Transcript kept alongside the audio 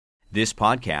This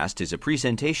podcast is a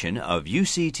presentation of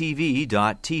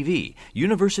UCTV.tv,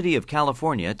 University of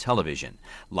California Television.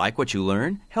 Like what you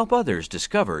learn? Help others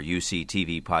discover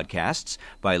UCTV podcasts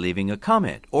by leaving a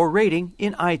comment or rating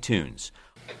in iTunes.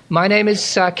 My name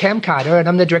is Cam Carter, and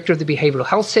I'm the director of the Behavioral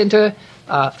Health Center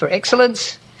for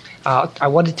Excellence. I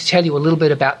wanted to tell you a little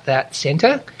bit about that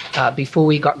center before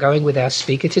we got going with our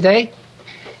speaker today.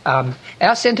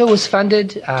 Our center was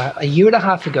funded a year and a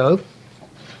half ago.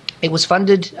 It was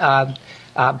funded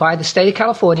by the state of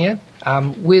California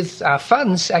with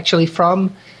funds actually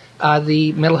from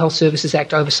the Mental Health Services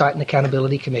Act Oversight and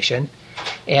Accountability Commission.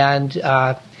 And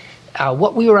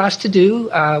what we were asked to do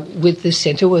with this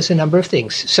center was a number of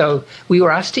things. So we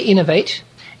were asked to innovate,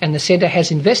 and the center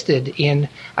has invested in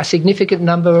a significant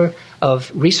number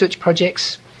of research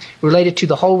projects related to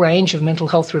the whole range of mental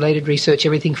health-related research,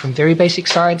 everything from very basic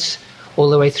science all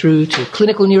the way through to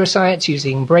clinical neuroscience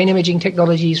using brain imaging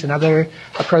technologies and other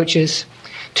approaches,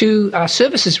 to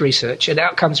services research and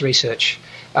outcomes research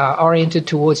oriented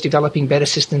towards developing better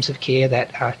systems of care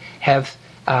that have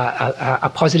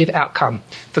a positive outcome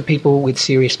for people with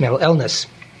serious mental illness.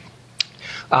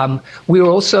 We were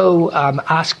also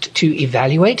asked to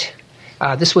evaluate.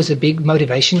 This was a big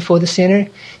motivation for the center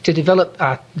to develop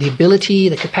the ability,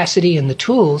 the capacity, and the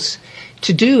tools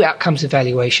to do outcomes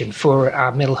evaluation for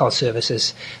mental health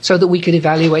services so that we could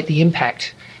evaluate the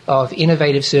impact of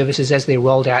innovative services as they're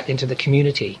rolled out into the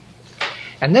community.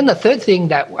 And then the third thing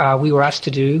that we were asked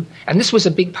to do, and this was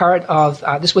a big part of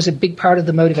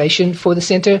the motivation for the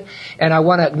center, and I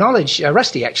want to acknowledge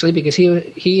Rusty actually, because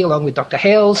he along with Dr.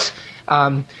 Hales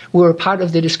were part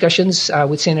of the discussions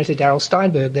with Senator Darrell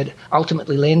Steinberg that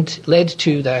ultimately led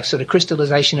to the sort of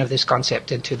crystallization of this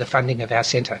concept and to the funding of our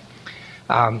center.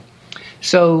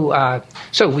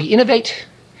 So we innovate,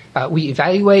 we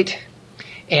evaluate,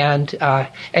 and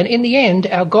in the end,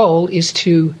 our goal is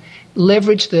to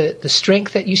leverage the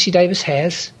strength that UC Davis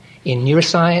has in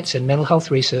neuroscience and mental health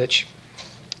research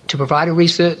to provide a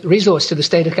resource to the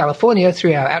state of California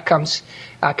through our outcomes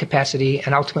capacity,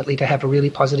 and ultimately to have a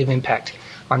really positive impact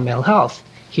on mental health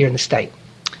here in the state.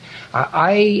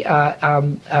 I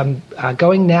am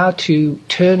going now to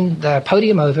turn the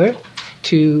podium over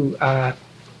to our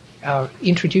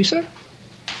introducer,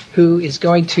 who is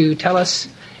going to tell us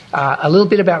a little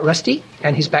bit about Rusty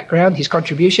and his background, his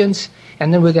contributions,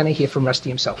 and then we're going to hear from Rusty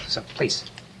himself. So please.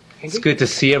 It's good to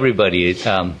see everybody.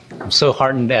 I'm so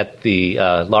heartened at the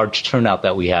large turnout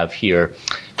that we have here.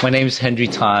 My name is Henry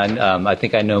Tan. I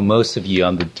think I know most of you.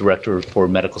 I'm the Director for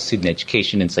Medical Student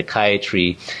Education and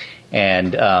Psychiatry.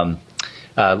 And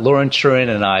Lauren Churin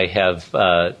and I have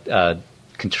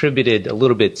contributed a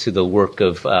little bit to the work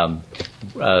of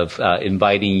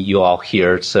inviting you all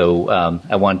here. So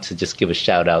I want to just give a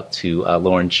shout out to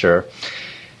Lauren Chur.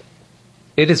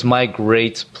 It is my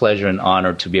great pleasure and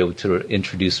honor to be able to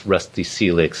introduce Rusty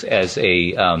Selix as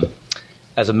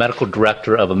a medical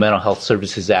director of a Mental Health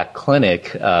Services Act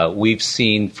clinic. We've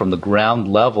seen from the ground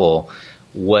level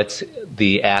what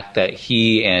the act that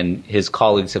he and his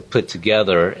colleagues have put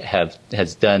together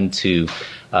has done to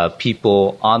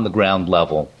people on the ground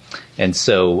level. And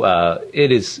so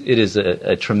it is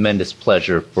a tremendous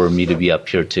pleasure for me to be up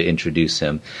here to introduce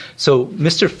him. So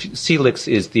Mr.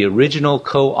 Selix is the original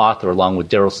co-author, along with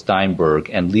Darrell Steinberg,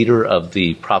 and leader of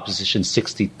the Proposition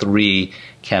 63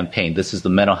 campaign. This is the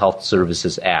Mental Health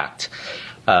Services Act.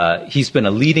 He's been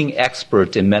a leading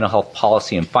expert in mental health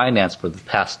policy and finance for the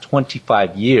past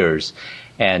 25 years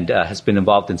and has been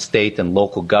involved in state and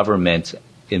local government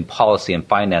in policy and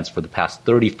finance for the past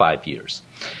 35 years.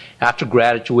 After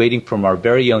graduating from our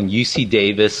very own UC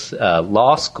Davis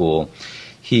Law School,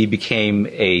 he became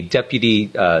a deputy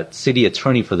city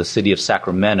attorney for the city of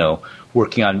Sacramento,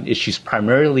 working on issues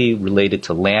primarily related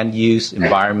to land use,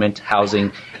 environment,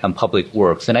 housing, and public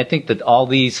works. And I think that all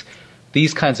these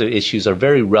kinds of issues are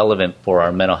very relevant for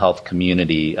our mental health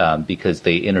community because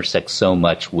they intersect so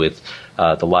much with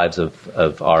the lives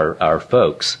of our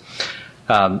folks.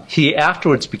 He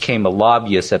afterwards became a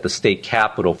lobbyist at the state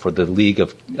capitol for the League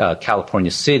of California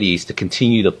Cities to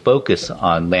continue to focus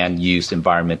on land use,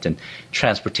 environment, and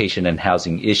transportation and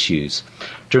housing issues.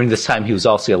 During this time, he was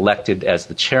also elected as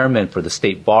the chairman for the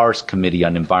State Bar's Committee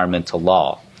on Environmental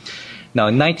Law. Now,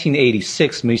 in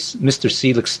 1986, Mr.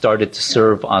 Selix started to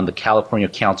serve on the California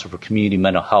Council for Community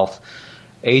Mental Health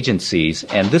Agencies,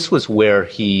 and this was where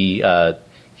he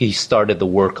started the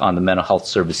work on the Mental Health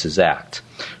Services Act.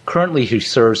 Currently, he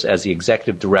serves as the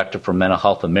Executive Director for Mental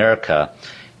Health America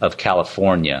of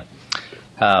California.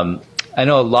 I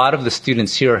know a lot of the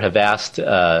students here have asked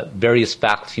various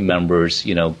faculty members,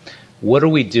 what are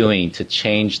we doing to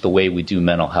change the way we do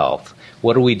mental health?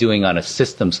 what are we doing on a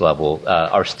systems level?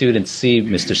 Our students see,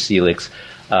 Mr. Selix,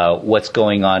 what's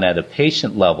going on at a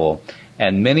patient level,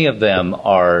 and many of them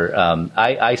are,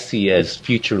 I see as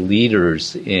future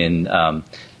leaders in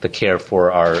the care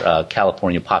for our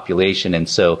California population. And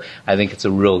so I think it's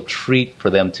a real treat for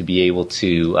them to be able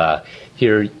to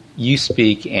hear you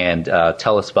speak and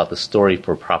tell us about the story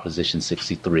for Proposition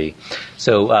 63.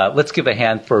 So let's give a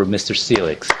hand for Mr.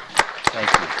 Selix. Thank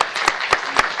you.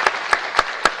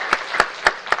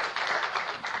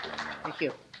 Thank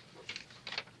you.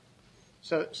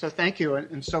 So thank you,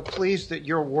 and so pleased that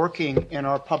you're working in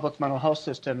our public mental health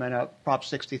system in a Prop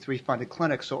 63 funded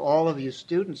clinic. So all of you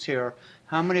students here,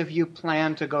 how many of you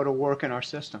plan to go to work in our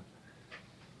system?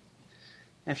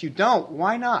 And if you don't,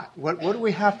 why not? What do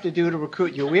we have to do to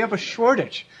recruit you? We have a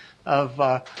shortage of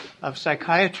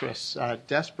psychiatrists,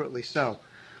 desperately so.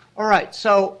 All right,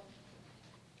 so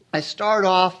I start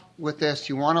off with this.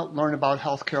 You want to learn about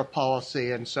healthcare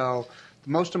policy, and so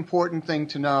the most important thing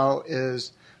to know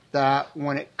is that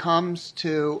when it comes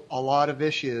to a lot of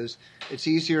issues, it's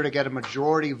easier to get a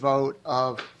majority vote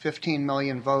of 15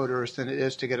 million voters than it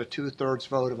is to get a two-thirds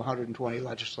vote of 120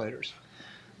 legislators.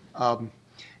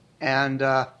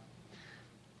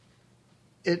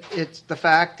 It's the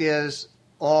fact is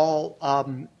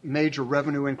all major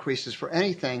revenue increases for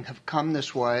anything have come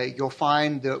this way. You'll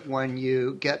find that when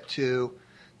you get to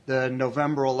the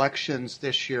November elections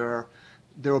this year,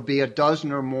 there will be a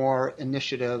dozen or more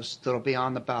initiatives that will be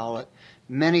on the ballot,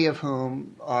 many of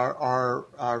whom are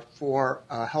for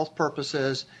health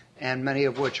purposes, and many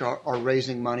of which are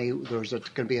raising money. There's going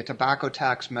to be a tobacco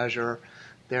tax measure.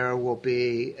 There will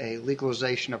be a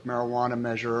legalization of marijuana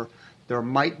measure. There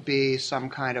might be some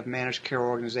kind of managed care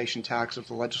organization tax if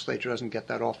the legislature doesn't get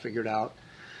that all figured out.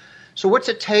 So what's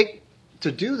it take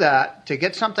to do that? To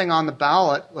get something on the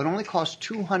ballot, it only costs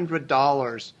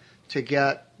 $200 to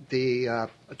get the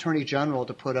Attorney General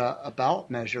to put a ballot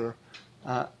measure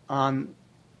on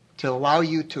to allow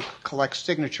you to collect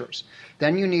signatures.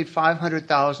 Then you need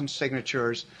 500,000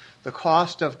 signatures. The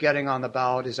cost of getting on the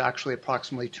ballot is actually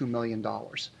approximately $2 million.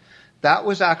 That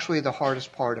was actually the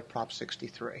hardest part of Prop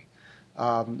 63.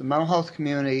 The mental health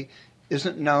community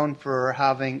isn't known for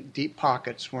having deep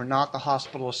pockets. We're not the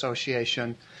hospital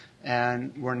association,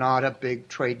 and we're not a big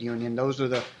trade union. Those are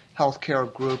the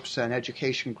healthcare groups and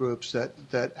education groups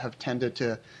that have tended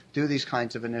to do these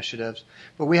kinds of initiatives.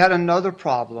 But we had another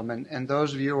problem, and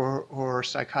those of you who are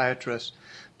psychiatrists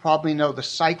probably know the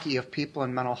psyche of people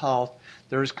in mental health.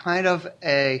 There's kind of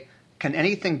a can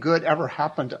anything good ever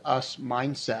happen to us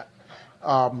mindset,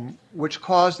 which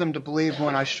caused them to believe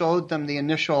when I showed them the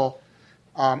initial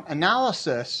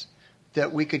analysis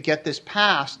that we could get this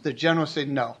passed, the general said,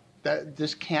 no, that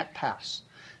this can't pass.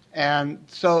 And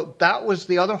so that was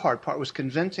the other hard part, was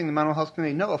convincing the mental health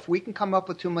community, no, if we can come up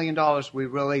with $2 million,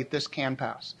 this can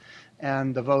pass.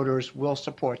 And the voters will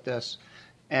support this,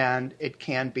 and it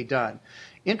can be done.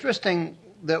 Interesting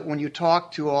that when you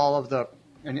talk to all of the,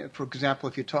 and for example,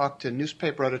 if you talk to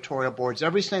newspaper editorial boards,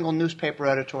 every single newspaper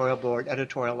editorial board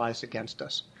editorialized against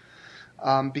us.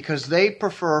 Because they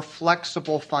prefer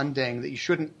flexible funding, that you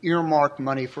shouldn't earmark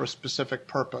money for a specific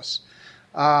purpose.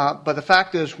 But the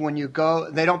fact is, when you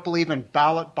go, they don't believe in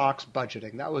ballot box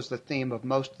budgeting. That was the theme of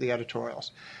most of the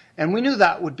editorials. And we knew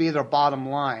that would be their bottom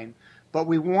line, but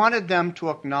we wanted them to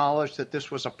acknowledge that this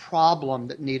was a problem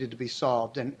that needed to be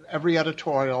solved. And every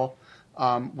editorial,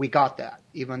 we got that,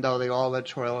 even though they all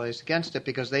editorialized against it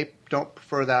because they don't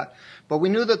prefer that. But we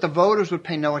knew that the voters would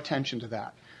pay no attention to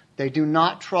that. They do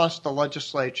not trust the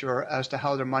legislature as to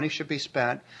how their money should be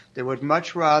spent. They would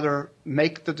much rather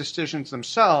make the decisions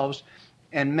themselves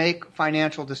and make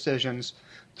financial decisions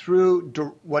through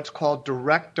what's called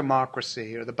direct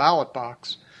democracy, or the ballot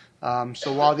box.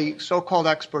 So while the so-called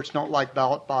experts don't like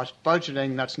ballot box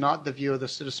budgeting, that's not the view of the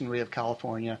citizenry of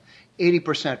California.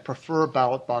 80% prefer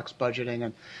ballot box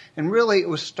budgeting. And really it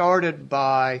was started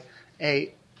by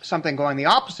something going the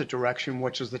opposite direction,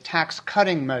 which is the tax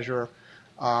cutting measure.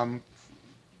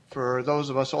 For those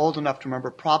of us old enough to remember,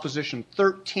 Proposition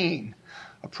 13,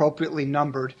 appropriately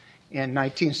numbered in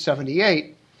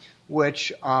 1978,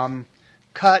 which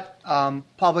cut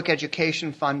public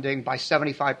education funding by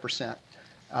 75%.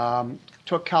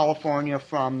 Took California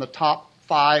from the top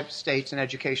 5 states in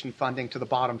education funding to the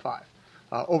bottom 5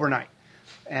 overnight.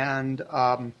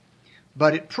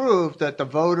 But it proved that the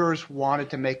voters wanted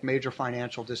to make major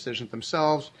financial decisions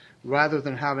themselves rather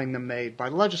than having them made by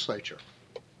the legislature.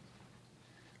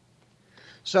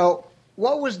 So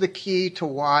what was the key to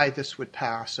why this would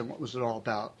pass, and what was it all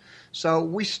about? So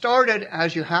we started,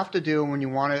 as you have to do when you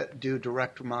want to do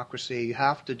direct democracy, you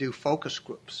have to do focus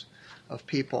groups. of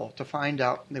people to find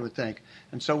out, they would think.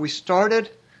 And so we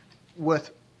started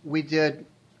we did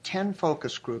 10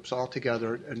 focus groups all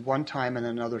together at one time and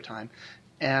another time.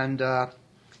 And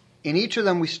in each of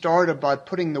them, we started by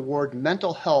putting the word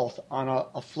mental health on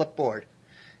a flipboard.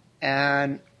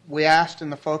 And we asked in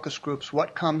the focus groups,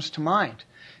 what comes to mind?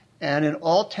 And in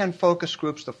all 10 focus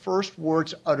groups, the first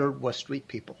words uttered was street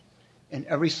people in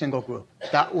every single group.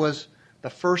 That was the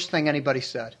first thing anybody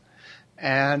said.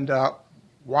 And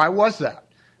why was that?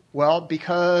 Well,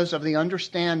 because of the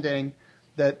understanding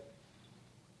that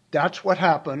that's what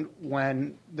happened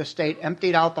when the state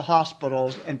emptied out the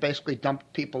hospitals and basically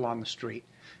dumped people on the street.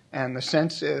 And the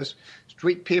sense is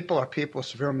street people are people with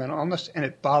severe mental illness, and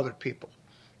it bothered people.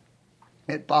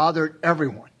 It bothered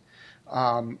everyone.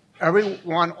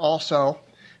 Everyone also,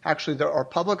 actually there are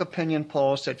public opinion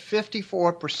polls that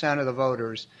 54% of the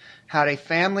voters had a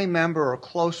family member or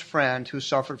close friend who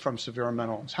suffered from severe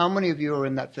mental illness. How many of you are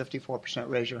in that 54%?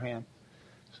 Raise your hand.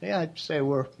 So yeah, I'd say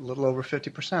we're a little over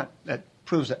 50%. That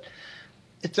proves it.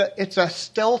 It's a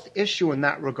stealth issue in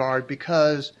that regard,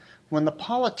 because when the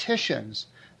politicians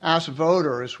ask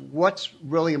voters what's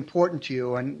really important to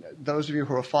you, and those of you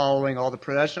who are following all the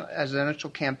presidential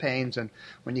campaigns and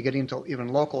when you get into even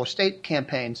local or state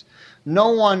campaigns, no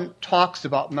one talks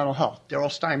about mental health. Darrell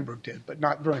Steinberg did, but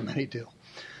not very many do.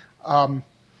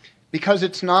 Because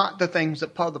it's not the things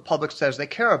that the public says they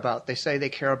care about. They say they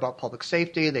care about public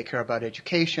safety, they care about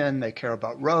education, they care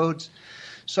about roads.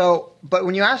 So, but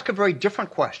when you ask a very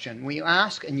different question, when you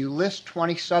ask and you list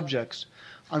 20 subjects,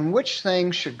 on which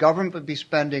things should government be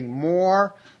spending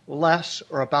more, less,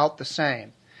 or about the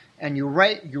same, and you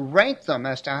rank them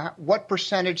as to what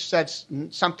percentage says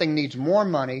something needs more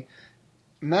money,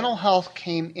 mental health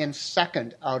came in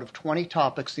second out of 20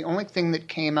 topics. The only thing that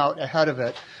came out ahead of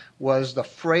it was the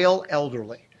frail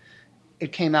elderly.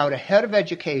 It came out ahead of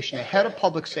education, ahead of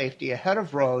public safety, ahead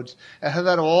of roads, ahead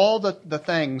of all the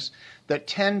things that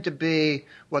tend to be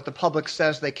what the public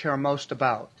says they care most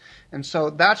about. And so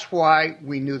that's why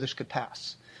we knew this could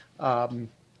pass.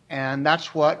 And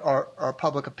that's what our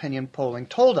public opinion polling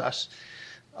told us.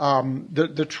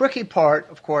 The tricky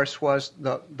part, of course, was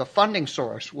the funding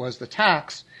source, was the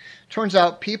tax. Turns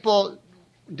out people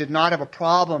did not have a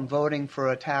problem voting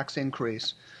for a tax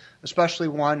increase, especially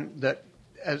one that,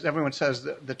 as everyone says,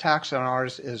 the tax on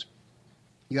ours is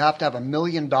you have to have $1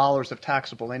 million of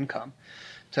taxable income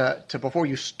to before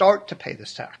you start to pay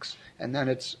this tax, and then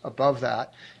it's above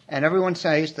that. And everyone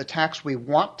says the tax we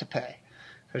want to pay,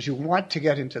 because you want to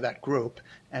get into that group,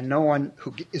 and no one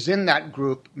who is in that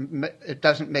group, it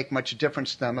doesn't make much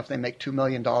difference to them if they make $2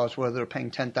 million, whether they're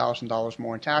paying $10,000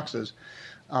 more in taxes.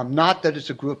 Not that it's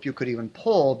a group you could even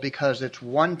poll, because it's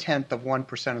 1/10 of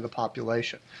 1% of the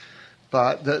population.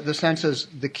 But the sense is,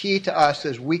 the key to us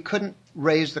is we couldn't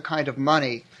raise the kind of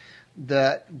money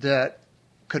that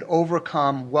could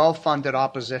overcome well-funded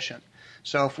opposition.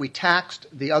 So if we taxed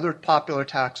the other popular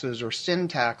taxes or sin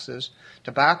taxes,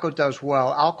 tobacco does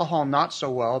well, alcohol not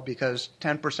so well, because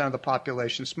 10% of the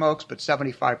population smokes, but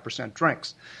 75%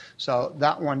 drinks. So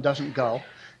that one doesn't go.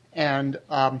 And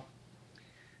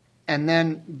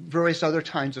then various other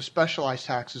kinds of specialized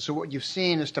taxes. So what you've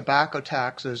seen is tobacco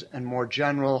taxes and more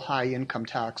general high-income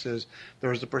taxes.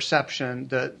 There's the perception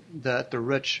that the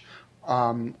rich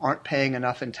aren't paying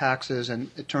enough in taxes,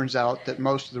 and it turns out that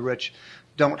most of the rich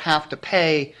don't have to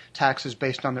pay taxes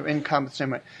based on their income the same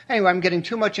way. Anyway, I'm getting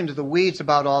too much into the weeds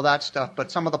about all that stuff,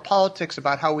 but some of the politics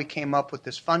about how we came up with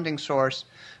this funding source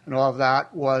and all of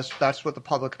that that's what the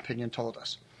public opinion told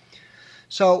us.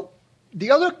 So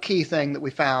the other key thing that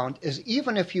we found is,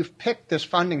 even if you've picked this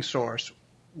funding source,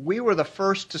 we were the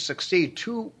first to succeed.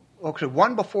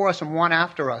 One before us and one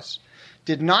after us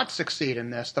did not succeed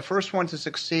in this. The first one to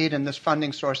succeed in this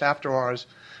funding source after ours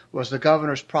was the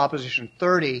governor's Proposition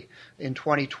 30 in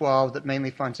 2012 that mainly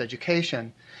funds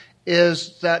education,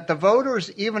 is that the voters,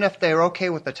 even if they're okay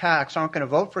with the tax, aren't going to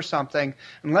vote for something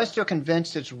unless they're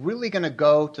convinced it's really going to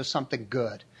go to something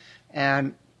good.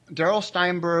 And Darrell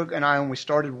Steinberg and I, when we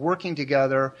started working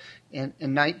together in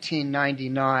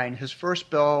 1999, his first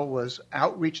bill was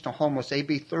Outreach to Homeless,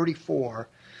 AB 34,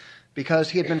 because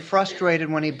he had been frustrated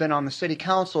when he'd been on the city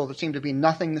council. There seemed to be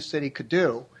nothing the city could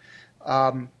do.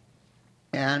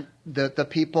 And the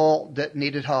people that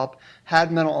needed help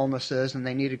had mental illnesses and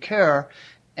they needed care.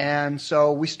 And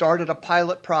so we started a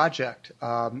pilot project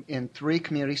in 3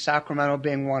 communities, Sacramento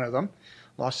being one of them,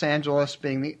 Los Angeles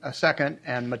being the second,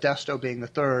 and Modesto being the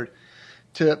third,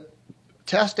 to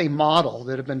test a model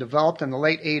that had been developed in the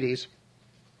late 80s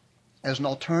as an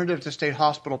alternative to state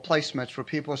hospital placements for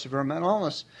people with severe mental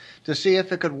illness, to see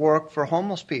if it could work for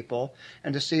homeless people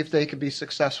and to see if they could be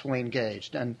successfully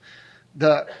engaged. And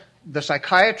The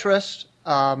psychiatrist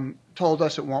told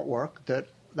us it won't work,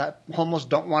 that homeless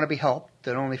don't want to be helped,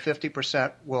 that only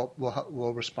 50%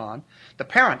 will respond. The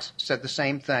parents said the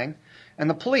same thing, and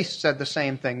the police said the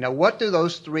same thing. Now, what do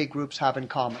those three groups have in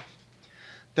common?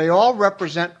 They all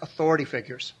represent authority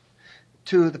figures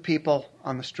to the people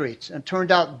on the streets. And it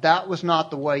turned out that was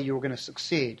not the way you were going to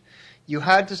succeed. You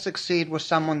had to succeed with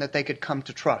someone that they could come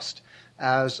to trust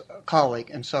as a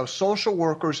colleague. And so social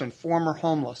workers and former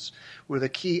homeless were the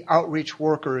key outreach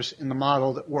workers in the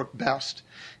model that worked best.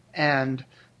 And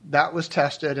that was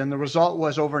tested, and the result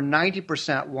was over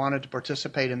 90% wanted to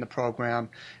participate in the program.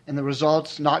 And the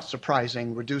results, not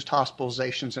surprising, reduced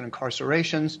hospitalizations and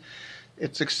incarcerations.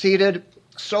 It succeeded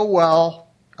so well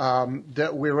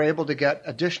that we were able to get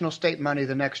additional state money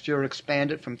the next year,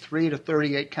 expand it from 3 to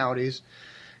 38 counties.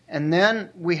 And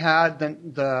then we had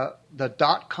the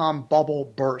dot-com bubble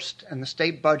burst, and the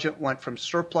state budget went from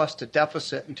surplus to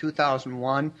deficit in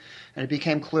 2001, and it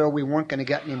became clear we weren't going to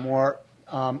get any more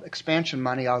expansion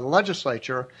money out of the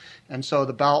legislature, and so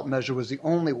the ballot measure was the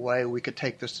only way we could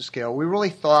take this to scale. We really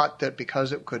thought that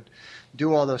because it could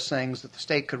do all those things, that the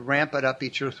state could ramp it up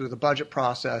each year through the budget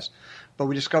process, but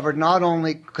we discovered not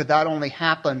only could that only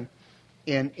happen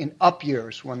in up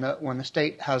years when the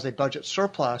state has a budget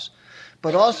surplus,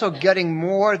 but also getting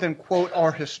more than, quote,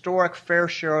 our historic fair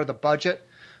share of the budget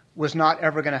was not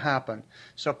ever going to happen.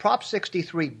 So Prop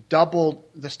 63 doubled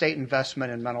the state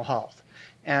investment in mental health.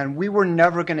 And we were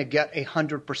never going to get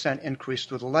 100% increase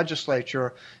through the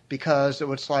legislature because it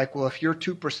was like, well, if you're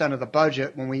 2% of the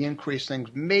budget, when we increase things,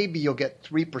 maybe you'll get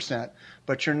 3%,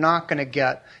 but you're not going to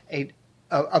get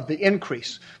of the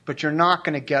increase, but you're not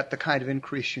going to get the kind of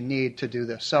increase you need to do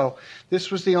this. So this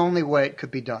was the only way it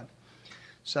could be done.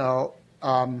 So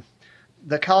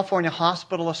the California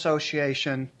Hospital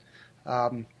Association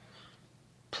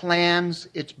plans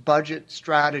its budget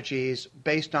strategies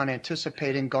based on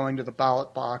anticipating going to the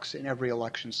ballot box in every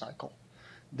election cycle.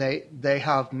 They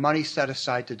have money set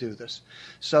aside to do this.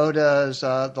 So does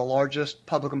the largest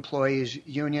public employees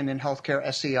union in healthcare,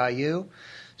 SEIU.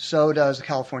 So does the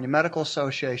California Medical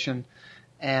Association,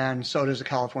 and so does the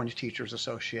California Teachers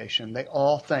Association. They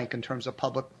all think in terms of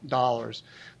public dollars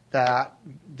that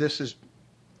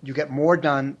you get more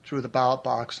done through the ballot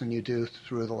box than you do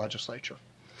through the legislature.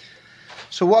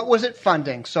 So what was it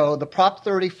funding? So the Prop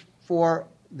 34,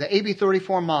 the AB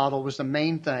 34 model was the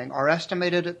main thing. Our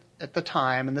estimated at the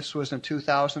time, and this was in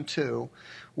 2002,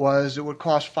 was it would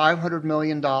cost $500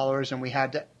 million and we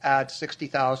had to add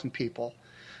 60,000 people.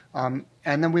 And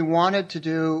then we wanted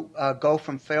to go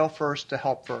from fail first to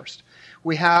help first.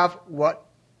 We have what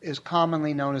is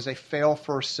commonly known as a fail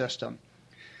first system.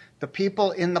 The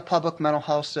people in the public mental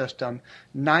health system,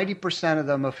 90% of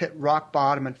them have hit rock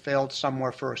bottom and failed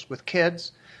somewhere first, with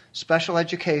kids, special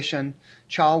education,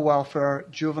 child welfare,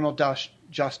 juvenile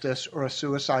justice, or a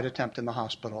suicide attempt in the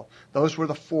hospital. Those were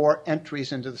the 4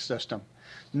 entries into the system.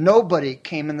 Nobody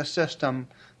came in the system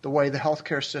the way the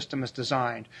healthcare system is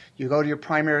designed. You go to your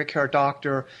primary care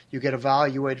doctor, you get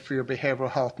evaluated for your behavioral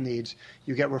health needs,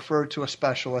 you get referred to a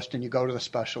specialist, and you go to the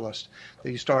specialist.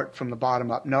 You start from the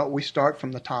bottom up. No, we start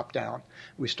from the top down.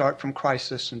 We start from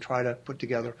crisis and try to put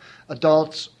together.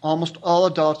 Adults, almost all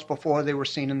adults before they were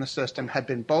seen in the system had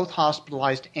been both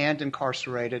hospitalized and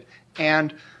incarcerated,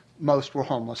 and most were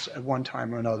homeless at one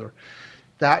time or another.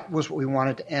 That was what we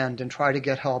wanted to end and try to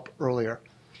get help earlier.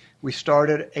 We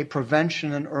started a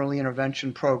prevention and early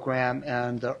intervention program,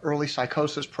 and the early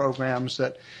psychosis programs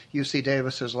that UC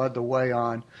Davis has led the way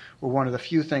on were one of the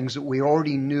few things that we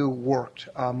already knew worked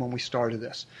when we started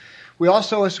this. We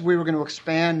also, as we were going to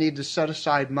expand, needed to set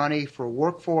aside money for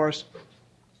workforce,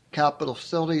 capital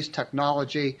facilities,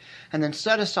 technology, and then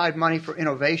set aside money for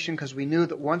innovation, because we knew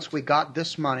that once we got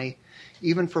this money,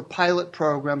 even for pilot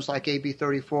programs like AB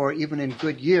 34, even in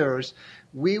good years,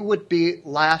 we would be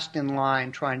last in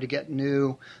line trying to get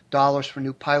new dollars for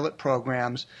new pilot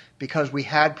programs because we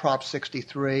had Prop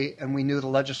 63 and we knew the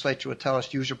legislature would tell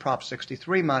us use your Prop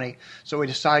 63 money, so we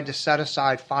decided to set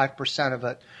aside 5% of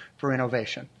it for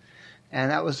innovation.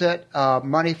 And that was it.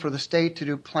 Money for the state to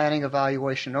do planning,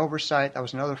 evaluation, oversight, that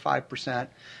was another 5%,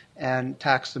 and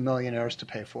tax the millionaires to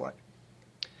pay for it.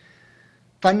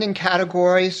 Funding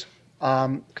categories.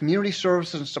 Community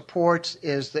services and supports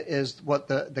is what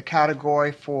the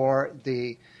category for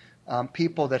the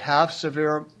people that have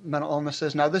severe mental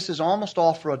illnesses. Now, this is almost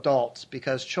all for adults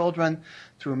because children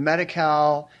through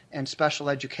Medi-Cal and special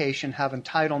education have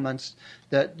entitlements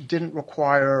that didn't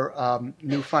require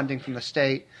new funding from the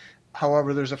state.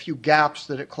 However, there's a few gaps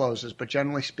that it closes, but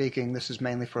generally speaking, this is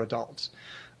mainly for adults.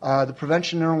 The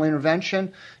prevention and early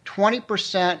intervention,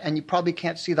 20%, and you probably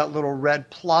can't see that little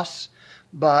red plus,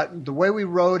 But the way we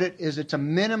wrote it is it's a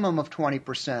minimum of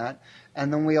 20%,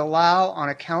 and then we allow on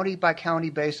a county-by-county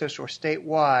basis or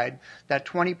statewide that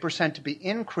 20% to be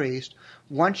increased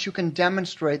once you can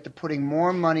demonstrate that putting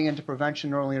more money into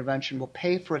prevention and early intervention will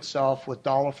pay for itself with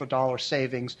dollar-for-dollar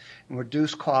savings and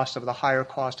reduce costs of the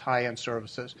higher-cost, high-end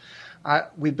services.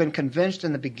 We've been convinced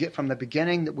from the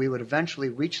beginning that we would eventually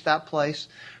reach that place.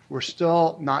 We're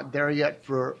still not there yet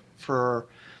due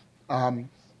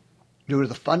to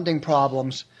the funding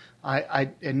problems. I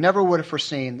never would have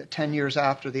foreseen that 10 years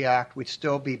after the act, we'd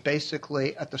still be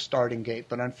basically at the starting gate.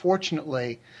 But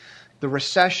unfortunately, the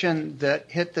recession that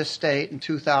hit this state in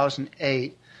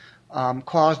 2008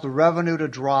 caused the revenue to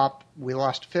drop. We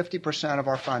lost 50% of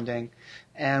our funding,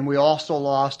 and we also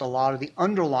lost a lot of the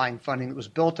underlying funding that was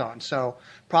built on. So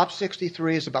Prop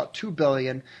 63 is about $2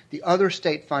 billion. The other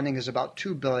state funding is about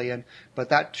 $2 billion, but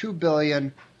that $2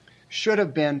 billion should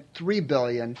have been $3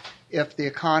 billion if the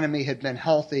economy had been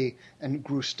healthy and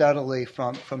grew steadily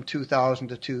from 2000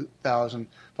 to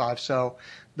 2005. So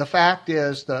the fact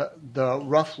is the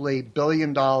roughly $1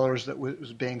 billion that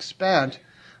was being spent,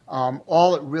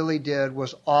 all it really did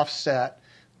was offset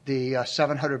the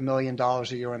 $700 million a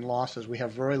year in losses. We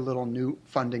have very little new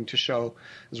funding to show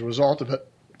as a result of it.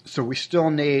 So we still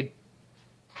need,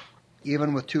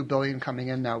 even with $2 billion coming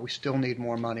in now, we still need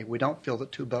more money. We don't feel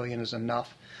that $2 billion is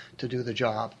enough to do the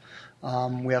job.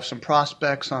 We have some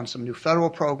prospects on some new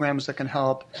federal programs that can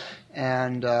help,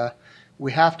 and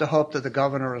we have to hope that the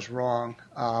governor is wrong.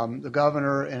 The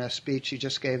governor, in a speech he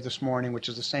just gave this morning, which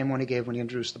is the same one he gave when he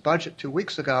introduced the budget 2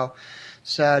 weeks ago,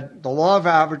 said the law of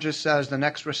averages says the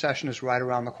next recession is right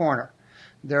around the corner.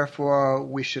 Therefore,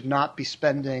 we should not be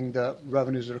spending the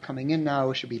revenues that are coming in now.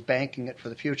 We should be banking it for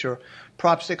the future.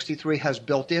 Prop 63 has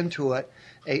built into it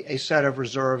a set of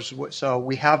reserves, so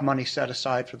we have money set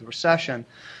aside for the recession.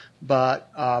 But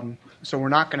so we're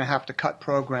not going to have to cut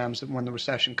programs when the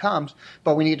recession comes,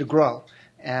 but we need to grow.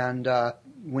 And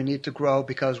we need to grow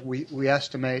because we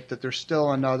estimate that there's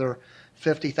still another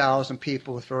 50,000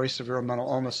 people with very severe mental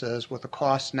illnesses, with the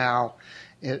cost now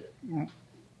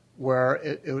where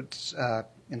it's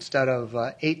instead of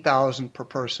 $8,000 per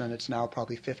person, it's now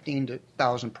probably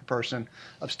 $15,000 per person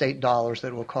of state dollars that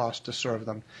it will cost to serve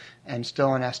them, and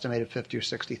still an estimated 50 or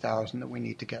 60,000 that we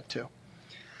need to get to.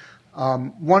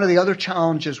 One of the other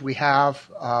challenges we have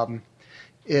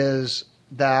is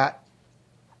that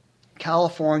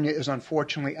California is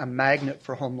unfortunately a magnet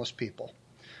for homeless people.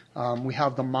 We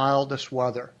have the mildest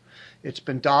weather. It's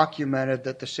been documented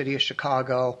that the city of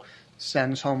Chicago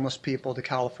sends homeless people to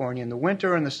California in the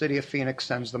winter, and the city of Phoenix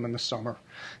sends them in the summer.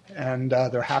 And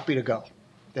they're happy to go.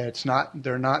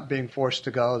 They're not being forced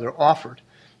to go. They're offered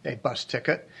a bus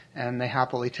ticket, and they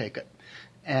happily take it.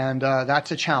 And that's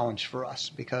a challenge for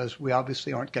us because we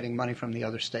obviously aren't getting money from the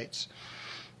other states.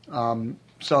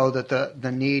 So that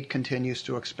the need continues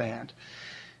to expand.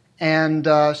 And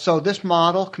so this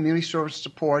model, community service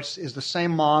supports, is the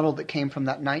same model that came from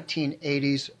that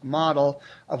 1980s model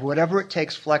of whatever it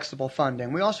takes flexible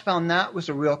funding. We also found that was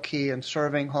a real key in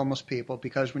serving homeless people,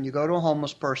 because when you go to a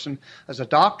homeless person, as a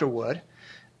doctor would,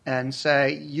 and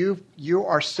say, you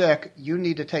are sick, you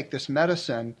need to take this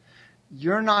medicine,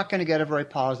 you're not going to get a very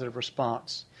positive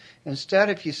response. Instead,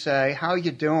 if you say, how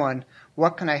you doing,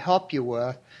 what can I help you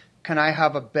with, can I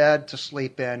have a bed to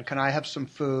sleep in? Can I have some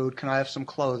food? Can I have some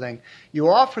clothing? You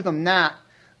offer them that.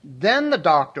 Then the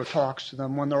doctor talks to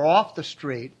them when they're off the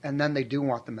street, and then they do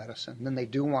want the medicine. Then they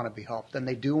do want to be helped. Then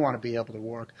they do want to be able to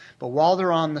work. But while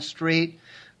they're on the street,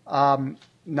 not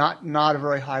a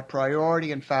very high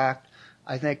priority. In fact,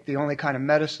 I think the only kind of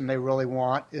medicine they really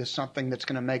want is something that's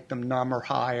going to make them numb or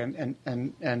high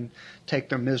and take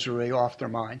their misery off their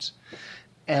minds.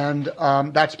 And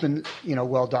that's been,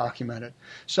 well documented.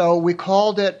 So we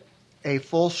called it a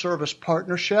full-service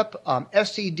partnership.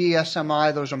 SED,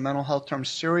 SMI, those are mental health terms: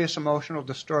 serious emotional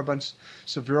disturbance,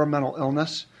 severe mental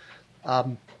illness.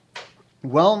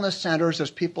 Wellness centers,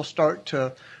 as people start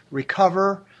to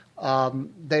recover,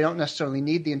 they don't necessarily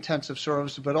need the intensive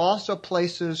service, but also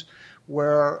places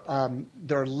where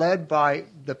they're led by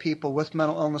the people with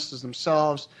mental illnesses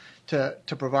themselves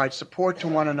to provide support to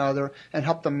one another and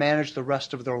help them manage the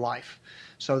rest of their life.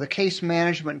 So the case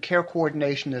management and care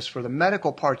coordination is for the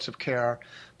medical parts of care,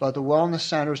 but the wellness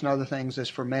centers and other things is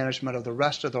for management of the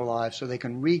rest of their lives, so they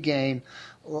can regain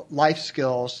life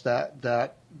skills that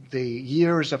the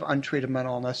years of untreated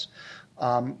mental illness.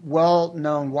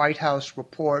 Well-known White House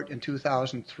report in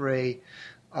 2003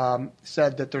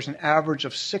 said that there's an average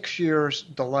of 6 years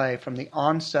delay from the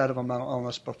onset of a mental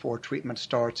illness before treatment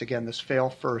starts. Again, this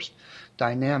fail-first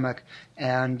dynamic.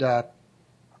 And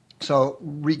so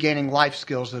regaining life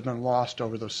skills that have been lost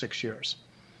over those 6 years.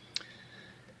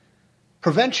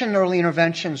 Prevention and early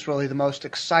intervention is really the most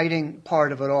exciting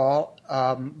part of it all,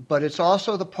 but it's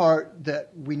also the part that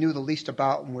we knew the least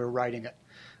about when we were writing it.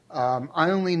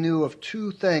 I only knew of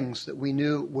two things that we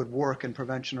knew would work in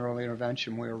prevention and early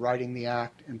intervention when we were writing the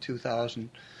Act in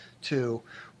 2002.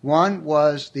 One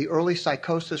was the early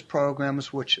psychosis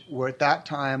programs, which were at that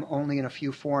time only in a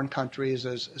few foreign countries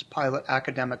as pilot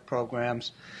academic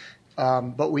programs,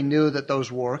 but we knew that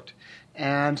those worked.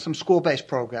 And some school-based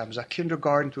programs, a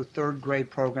kindergarten through third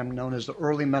grade program known as the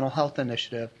Early Mental Health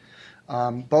Initiative,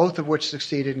 both of which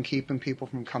succeeded in keeping people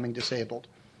from becoming disabled.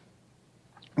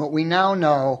 What we now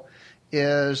know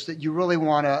is that you really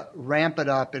want to ramp it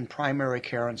up in primary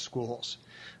care and schools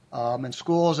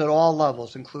at all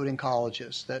levels, including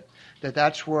colleges,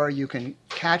 that's where you can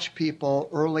catch people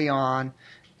early on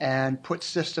and put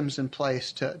systems in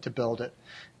place to build it.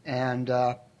 And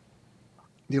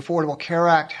the Affordable Care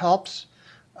Act helps.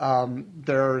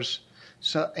 There's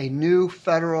a new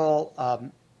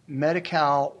federal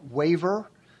Medi-Cal waiver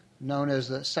known as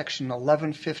the Section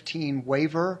 1115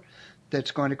 waiver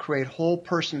that's going to create whole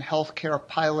person health care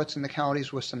pilots in the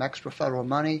counties with some extra federal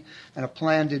money and a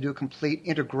plan to do complete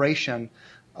integration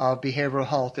of behavioral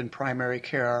health in primary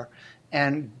care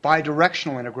and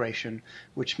bidirectional integration,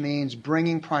 which means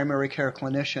bringing primary care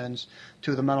clinicians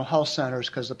to the mental health centers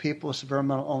because the people with severe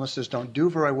mental illnesses don't do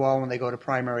very well when they go to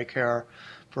primary care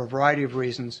for a variety of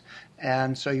reasons.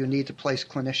 And so you need to place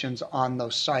clinicians on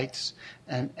those sites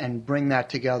and bring that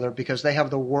together because they have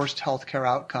the worst health care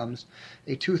outcomes.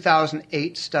 A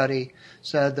 2008 study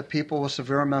said that people with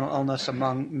severe mental illness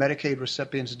among Medicaid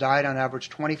recipients died on average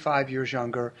 25 years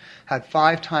younger, had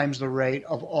 5 times the rate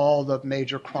of all the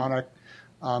major chronic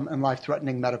and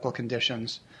life-threatening medical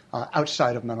conditions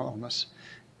outside of mental illness.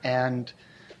 And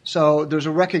so there's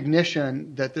a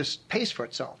recognition that this pays for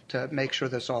itself to make sure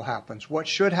this all happens. What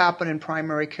should happen in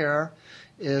primary care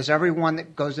is everyone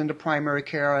that goes into primary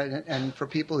care, and for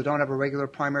people who don't have a regular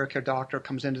primary care doctor,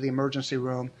 comes into the emergency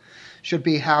room, should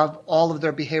have all of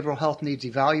their behavioral health needs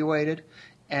evaluated.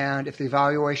 And if the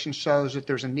evaluation shows that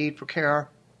there's a need for care,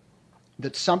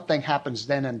 that something happens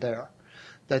then and there.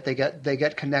 That they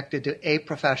get connected to a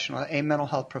professional, a mental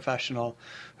health professional,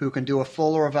 who can do a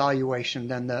fuller evaluation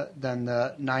than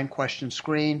the 9-question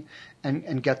screen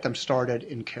and get them started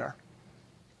in care.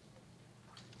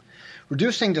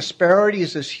 Reducing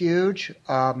disparities is huge.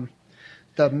 The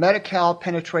Medi-Cal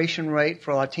penetration rate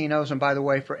for Latinos, and by the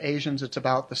way, for Asians, it's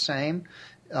about the same,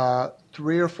 3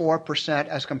 or 4%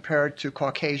 as compared to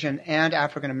Caucasian and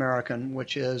African American,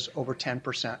 which is over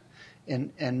 10%.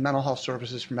 In mental health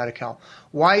services for Medi-Cal.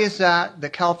 Why is that? The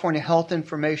California Health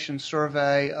Information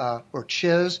Survey, or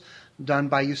CHIS, done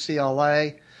by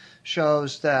UCLA,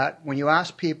 shows that when you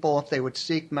ask people if they would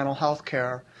seek mental health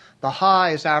care, the high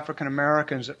is African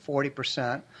Americans at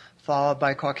 40%, followed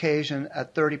by Caucasian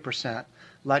at 30%,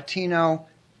 Latino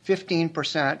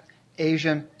 15%,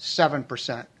 Asian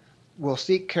 7%. Will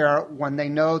seek care when they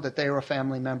know that they or a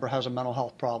family member has a mental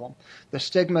health problem. The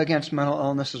stigma against mental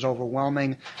illness is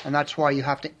overwhelming, and that's why you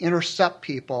have to intercept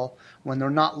people when they're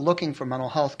not looking for mental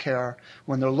health care,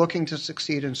 when they're looking to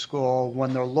succeed in school,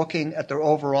 when they're looking at their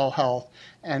overall health,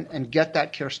 and get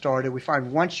that care started. We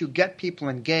find once you get people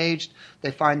engaged, they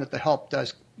find that the help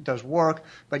does work,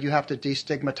 but you have to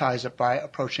destigmatize it by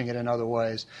approaching it in other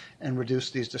ways and reduce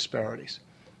these disparities.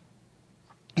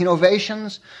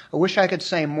 Innovations, I wish I could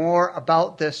say more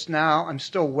about this now. I'm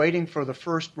still waiting for the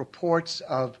first reports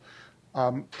of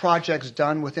projects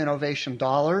done with innovation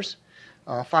dollars.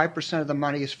 5% of the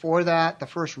money is for that. The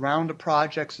first round of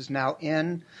projects is now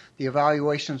in. The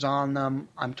evaluations on them,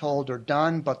 I'm told, are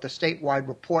done, but the statewide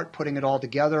report putting it all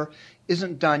together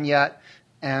isn't done yet.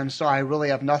 And so I really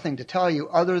have nothing to tell you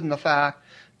other than the fact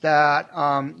that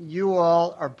you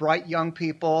all are bright young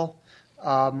people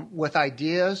with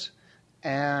ideas.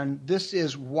 And this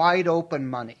is wide open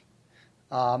money,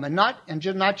 and not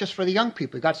just for the young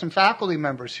people. We've got some faculty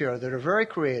members here that are very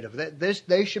creative.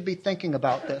 They should be thinking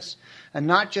about this, and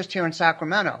not just here in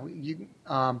Sacramento.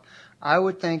 I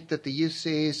would think that the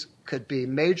UCs could be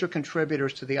major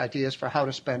contributors to the ideas for how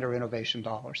to spend our innovation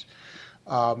dollars.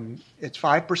 It's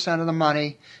 5% of the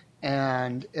money,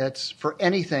 and it's for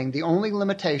anything. The only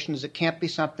limitation is it can't be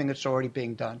something that's already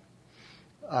being done.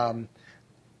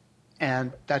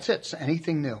 And that's it, so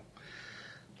anything new.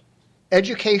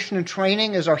 Education and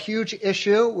training is a huge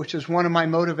issue, which is one of my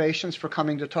motivations for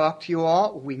coming to talk to you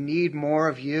all. We need more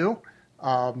of you.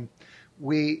 It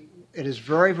is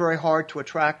very, very hard to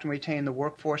attract and retain the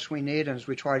workforce we need, and as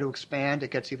we try to expand,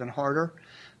 it gets even harder.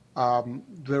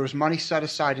 There was money set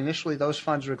aside initially. Those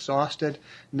funds are exhausted.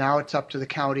 Now it's up to the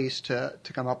counties to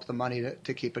come up with the money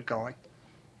to keep it going.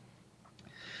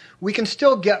 we can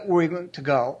still get where we want to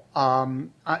go.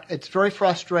 It's very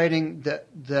frustrating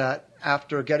that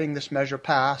after getting this measure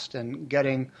passed and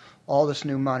getting all this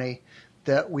new money,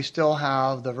 that we still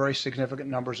have the very significant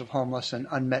numbers of homeless and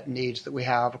unmet needs that we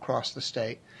have across the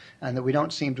state, and that we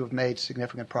don't seem to have made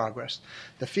significant progress.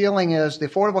 The feeling is the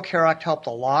Affordable Care Act helped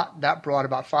a lot. That brought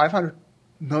about $500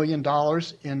 million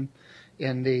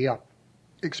in the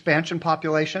expansion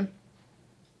population,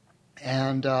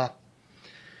 and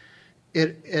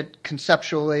it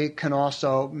conceptually can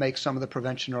also make some of the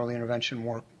prevention, early intervention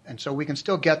work. And so we can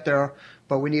still get there,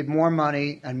 but we need more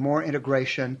money and more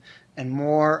integration and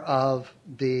more of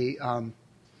the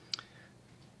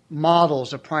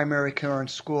models of primary care in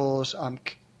schools,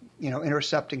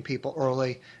 intercepting people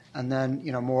early, and then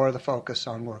more of the focus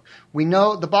on work. We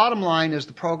know the bottom line is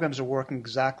the programs are working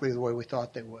exactly the way we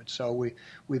thought they would. So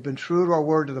we've been true to our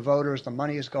word to the voters. The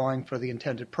money is going for the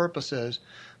intended purposes,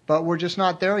 but we're just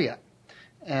not there yet.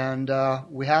 And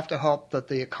we have to hope that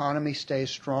the economy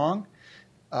stays strong.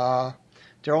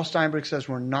 Darrell Steinberg says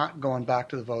we're not going back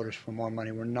to the voters for more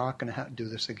money. We're not going to do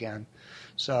this again.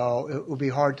 So it would be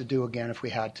hard to do again if we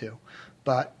had to.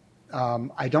 But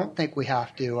I don't think we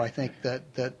have to. I think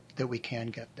that we can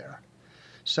get there.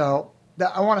 So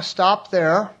I want to stop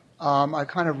there. I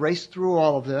kind of raced through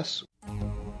all of this.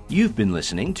 You've been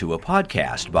listening to a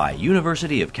podcast by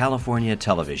University of California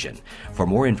Television. For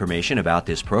more information about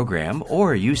this program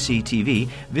or UCTV,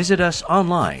 visit us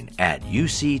online at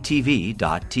uctv.tv.